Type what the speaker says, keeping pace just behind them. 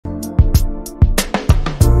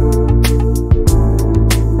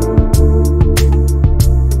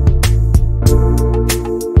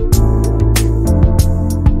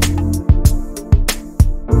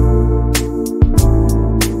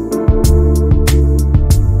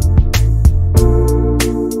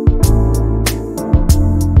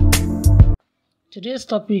Today's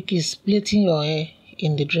topic is plaiting your hair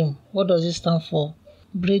in the dream. What does it stand for?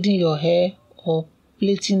 Braiding your hair or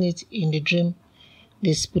plaiting it in the dream,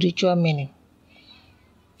 the spiritual meaning.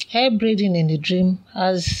 Hair braiding in the dream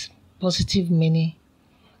has positive meaning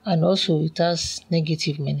and also it has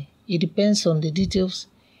negative meaning. It depends on the details.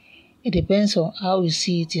 It depends on how you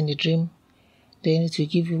see it in the dream. Then it will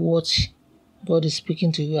give you what God is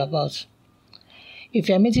speaking to you about. If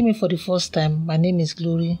you are meeting me for the first time, my name is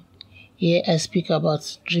Glory. Here I speak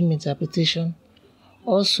about dream interpretation.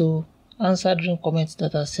 Also, answer dream comments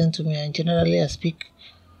that are sent to me, and generally I speak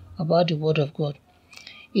about the word of God.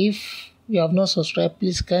 If you have not subscribed,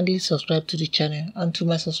 please kindly subscribe to the channel. And to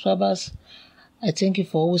my subscribers, I thank you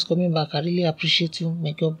for always coming back. I really appreciate you.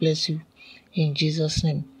 May God bless you in Jesus'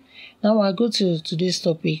 name. Now I go to today's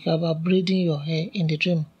topic about braiding your hair in the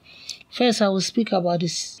dream. First, I will speak about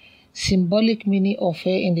this symbolic meaning of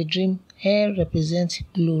hair in the dream. Hair represents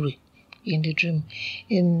glory in the dream.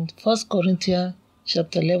 In 1 Corinthians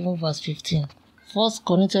chapter 11 verse 15. 1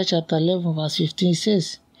 Corinthians chapter 11 verse 15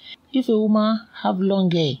 says, if a woman have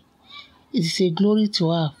long hair, it is a glory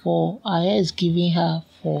to her, for her hair is given her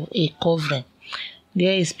for a covering.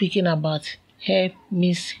 There is speaking about hair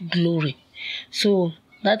means glory. So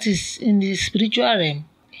that is in the spiritual realm,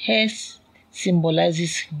 hair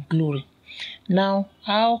symbolizes glory. Now,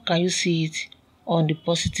 how can you see it on the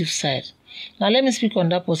positive side? Now, let me speak on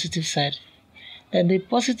that positive side. Then the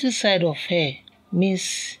positive side of hair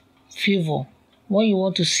means favor. When you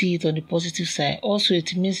want to see it on the positive side, also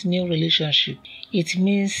it means new relationship. It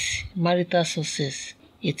means marital success.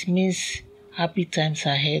 It means happy times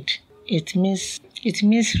ahead. It means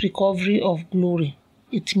recovery of glory.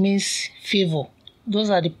 It means favor. Those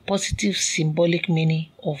are the positive symbolic meaning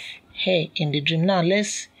of hair in the dream. Now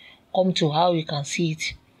let's come to how you can see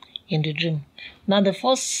it in the dream. Now the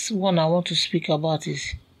first one I want to speak about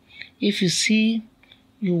is if you see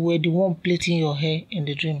you were the one plaiting your hair in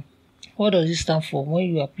the dream. What does it stand for when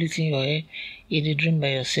you are plaiting your hair in the dream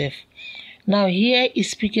by yourself? Now here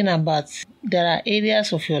is speaking about there are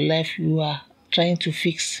areas of your life you are trying to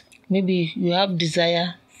fix. Maybe you have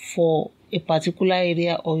desire for a particular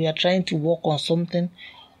area, or you are trying to work on something,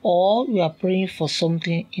 or you are praying for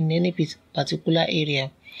something in any particular area.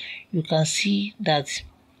 You can see that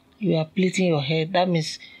you are plaiting your hair. That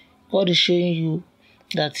means God is showing you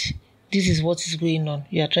that this is what is going on.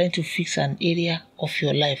 You are trying to fix an area of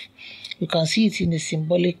your life. You can see it in a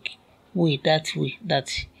symbolic way, that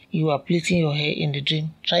you are plaiting your hair in the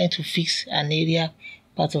dream, trying to fix an area,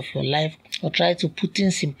 part of your life, or try to put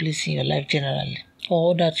things in place in your life generally,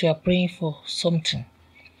 or that you are praying for something.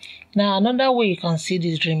 Now, another way you can see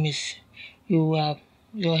this dream is your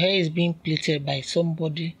hair is being plaited by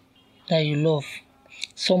somebody that you love,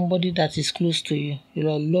 somebody that is close to you,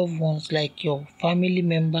 your loved ones like your family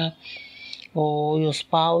member or your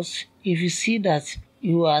spouse. If you see that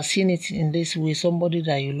you are seeing it in this way, somebody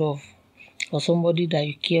that you love or somebody that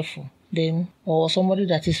you care for, then or somebody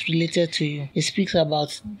that is related to you, it speaks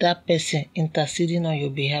about that person interceding on your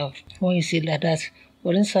behalf. When you see like that,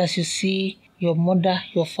 for instance, you see your mother,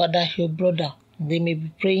 your father, your brother, they may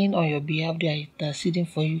be praying on your behalf, they are interceding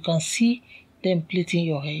for you. You can see them plaiting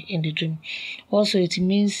your hair in the dream. Also, it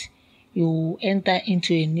means you enter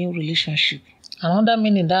into a new relationship. Another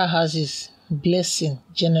meaning that has is blessing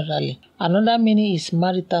generally. Another meaning is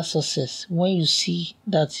marital success. When you see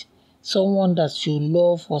that someone that you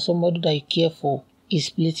love or somebody that you care for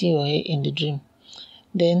is plaiting your hair in the dream.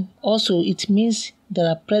 Then also it means there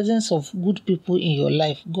are presence of good people in your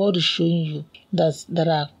life. God is showing you that there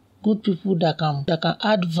are good people that can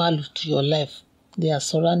add value to your life. They are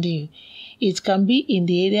surrounding you. It can be in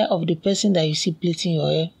the area of the person that you see plaiting your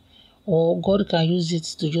hair, or God can use it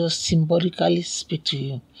to just symbolically speak to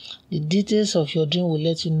you. The details of your dream will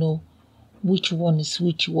let you know which one is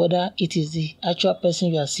which, whether it is the actual person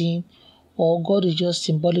you are seeing, or God is just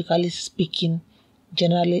symbolically speaking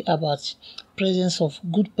generally about presence of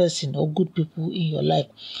good person or good people in your life.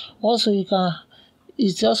 Also,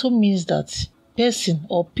 it also means that person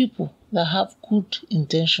or people that have good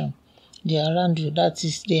intention, they are around you. That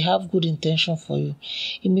is, they have good intention for you.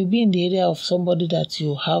 It may be in the area of somebody that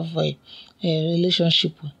you have a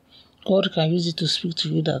relationship with. God can use it to speak to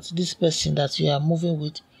you that this person that you are moving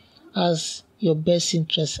with has your best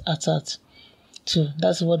interest at heart too.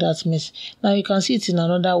 That's what that means. Now you can see it in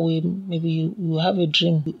another way. Maybe you have a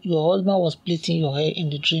dream. Your husband was plaiting your hair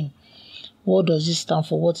in the dream. What does it stand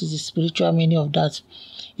for? What is the spiritual meaning of that?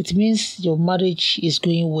 It means your marriage is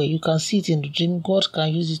going well. You can see it in the dream. God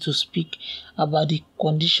can use it to speak about the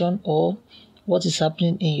condition or what is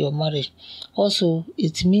happening in your marriage. Also,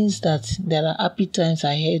 it means that there are happy times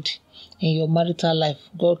ahead in your marital life.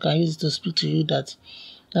 God can use it to speak to you that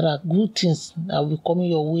there are good things that will be coming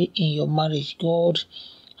your way in your marriage. God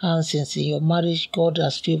answers in your marriage. God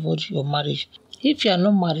has favored your marriage. If you are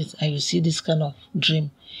not married and you see this kind of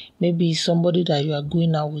dream, maybe somebody that you are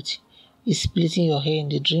going out with is splitting your hair in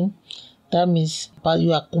the dream, that means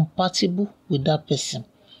you are compatible with that person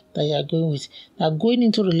that you are going with. Now going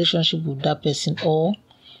into relationship with that person, or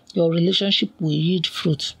your relationship will yield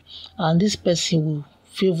fruit, and this person will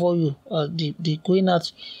favor you. The going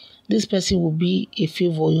out, this person will be a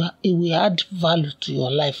favor. It will add value to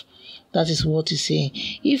your life. That is what he's saying.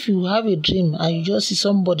 If you have a dream and you just see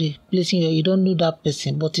somebody placing you don't know that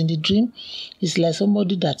person, but in the dream, it's like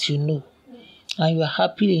somebody that you know, and you are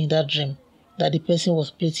happy in that dream that the person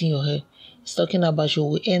was plaiting your hair. It's talking about you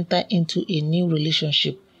will enter into a new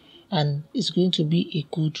relationship, and it's going to be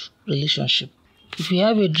a good relationship. If you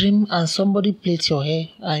have a dream and somebody plaits your hair,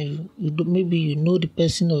 and maybe you know the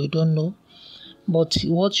person or you don't know, but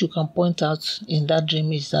what you can point out in that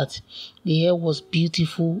dream is that the hair was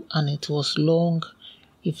beautiful and it was long.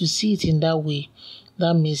 If you see it in that way,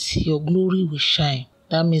 that means your glory will shine.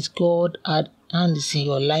 That means God had hands in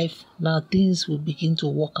your life. Now things will begin to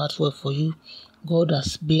work out well for you. God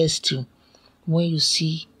has blessed you. When you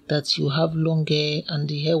see that you have long hair and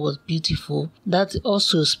the hair was beautiful, that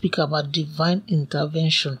also speak about divine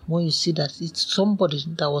intervention. When you see that it's somebody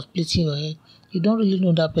that was plaiting your hair, you don't really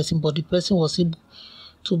know that person, but the person was able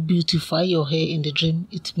to beautify your hair in the dream.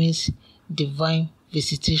 It means divine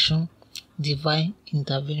visitation, divine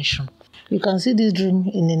intervention. You can see this dream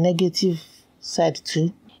in a negative side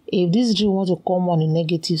too. If this dream wants to come on a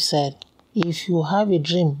negative side, if you have a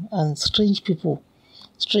dream and strange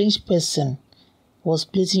person was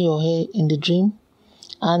plaiting your hair in the dream,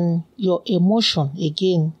 and your emotion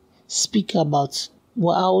again speak about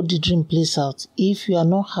how the dream plays out. If you are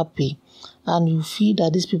not happy and you feel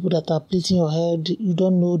that these people that are plaiting your hair, you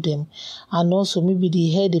don't know them, and also maybe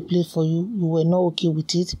the hair they plait for you, you were not okay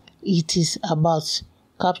with it, it is about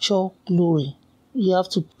capture glory. You have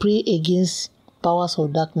to pray against powers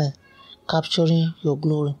of darkness capturing your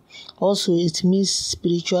glory. Also, it means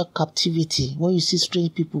spiritual captivity. When you see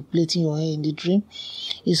strange people plaiting your hair in the dream,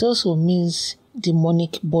 it also means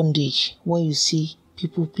demonic bondage. When you see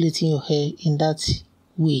people plaiting your hair in that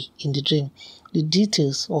way in the dream, the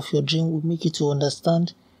details of your dream will make you to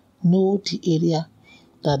understand, know the area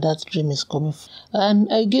that dream is coming from. And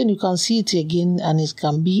again, you can see it again, and it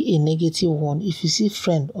can be a negative one. If you see a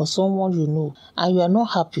friend or someone you know and you are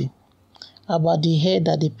not happy about the hair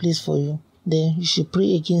that they place for you, then you should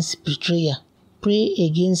pray against betrayal. Pray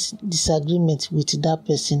against disagreement with that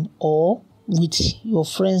person or with your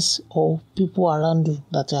friends or people around you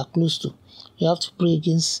that you are close to. You have to pray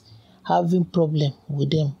against having problem with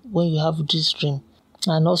them when you have this dream.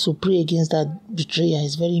 And also pray against that betrayal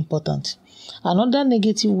is very important. Another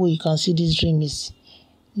negative way you can see this dream is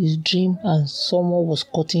you dream and someone was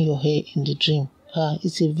cutting your hair in the dream.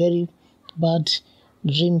 It's a very bad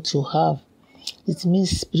dream to have. It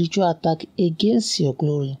means spiritual attack against your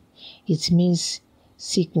glory. It means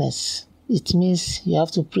sickness. It means you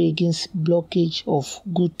have to pray against blockage of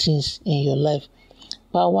good things in your life.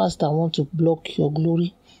 Powers that want to block your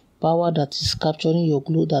glory, power that is capturing your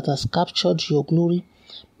glory, that has captured your glory,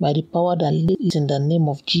 by the power that lives in the name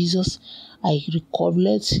of Jesus, I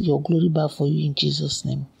recollect your glory back for you in Jesus'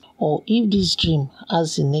 name. Or if this dream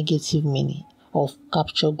has a negative meaning of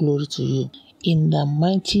capture glory to you, in the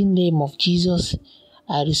mighty name of Jesus,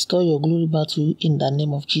 I restore your glory back to you in the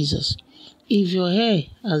name of Jesus. If your hair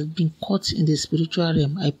has been cut in the spiritual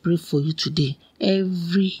realm, I pray for you today.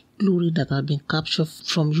 Every glory that has been captured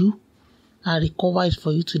from you, I recover it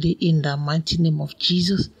for you today in the mighty name of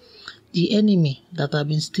Jesus. The enemy that has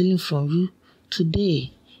been stealing from you,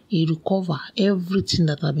 today, he recover everything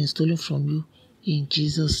that has been stolen from you in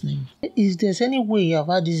Jesus' name. If there's any way you have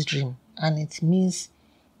had this dream and it means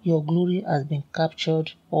your glory has been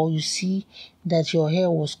captured, or you see that your hair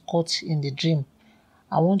was cut in the dream,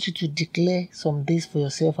 I want you to declare some days for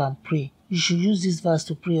yourself and pray. You should use this verse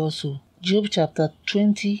to pray also. Job chapter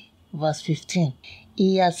 20 verse 15.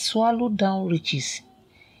 He has swallowed down riches.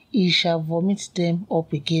 He shall vomit them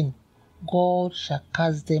up again. God shall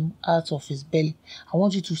cast them out of his belly. I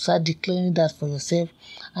want you to start declaring that for yourself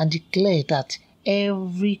and declare that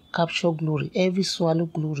every capture glory, every swallow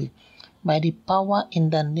glory, by the power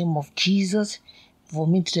in the name of Jesus,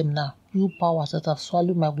 vomit them now. You powers that have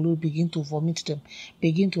swallowed my glory, begin to vomit them.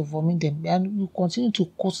 Begin to vomit them. And you continue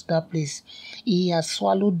to curse that place. He has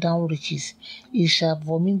swallowed down riches. He shall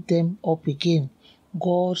vomit them up again.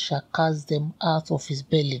 God shall cast them out of his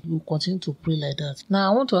belly. You continue to pray like that.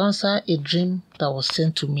 Now I want to answer a dream that was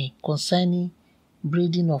sent to me concerning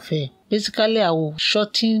braiding of hair. Basically, I will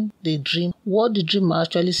shorten the dream. What the dream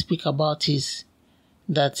actually speak about is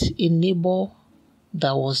that a neighbor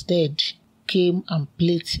that was dead came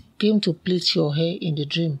to plait your hair in the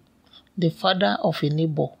dream. The father of a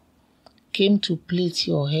neighbor came to plait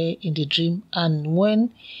your hair in the dream, and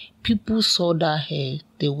when people saw that hair,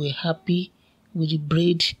 they were happy with the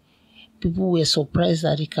braid. People were surprised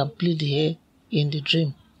that he can plait the hair in the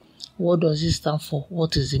dream. What does it stand for?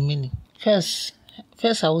 What is the meaning? First,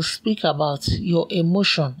 I will speak about your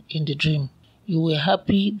emotion in the dream. You were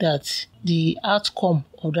happy that the outcome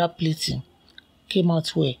of that plaiting came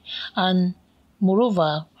out well. And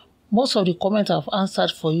moreover, most of the comments I've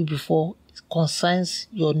answered for you before concerns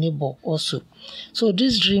your neighbor also. So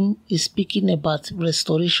this dream is speaking about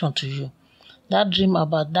restoration to you. That dream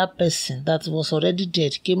about that person that was already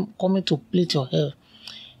dead coming to plait your hair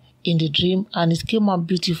in the dream, and it came out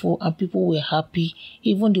beautiful and people were happy.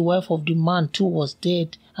 Even the wife of the man too was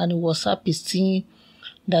dead, and he was happy seeing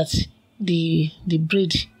that the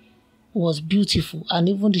braid was beautiful, and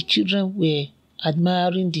even the children were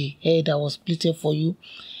admiring the hair that was plaited for you.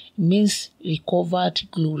 It means recovered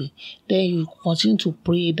glory. Then you continue to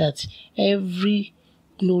pray that every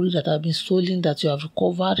glory that has been stolen, that you have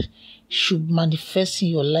recovered, should manifest in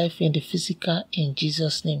your life in the physical in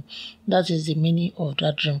Jesus' name. That is the meaning of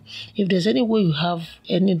that dream. If there's any way you have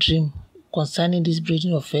any dream concerning this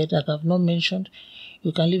braiding of hair that I've not mentioned,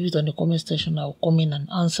 you can leave it on the comment section. I will come in and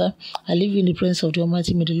answer. I leave you in the presence of the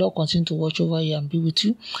Almighty. May the Lord continue to watch over you and be with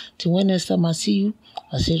you. Till when next time I see you,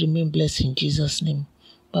 I say remain blessed in Jesus' name.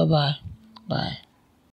 Bye-bye. Bye.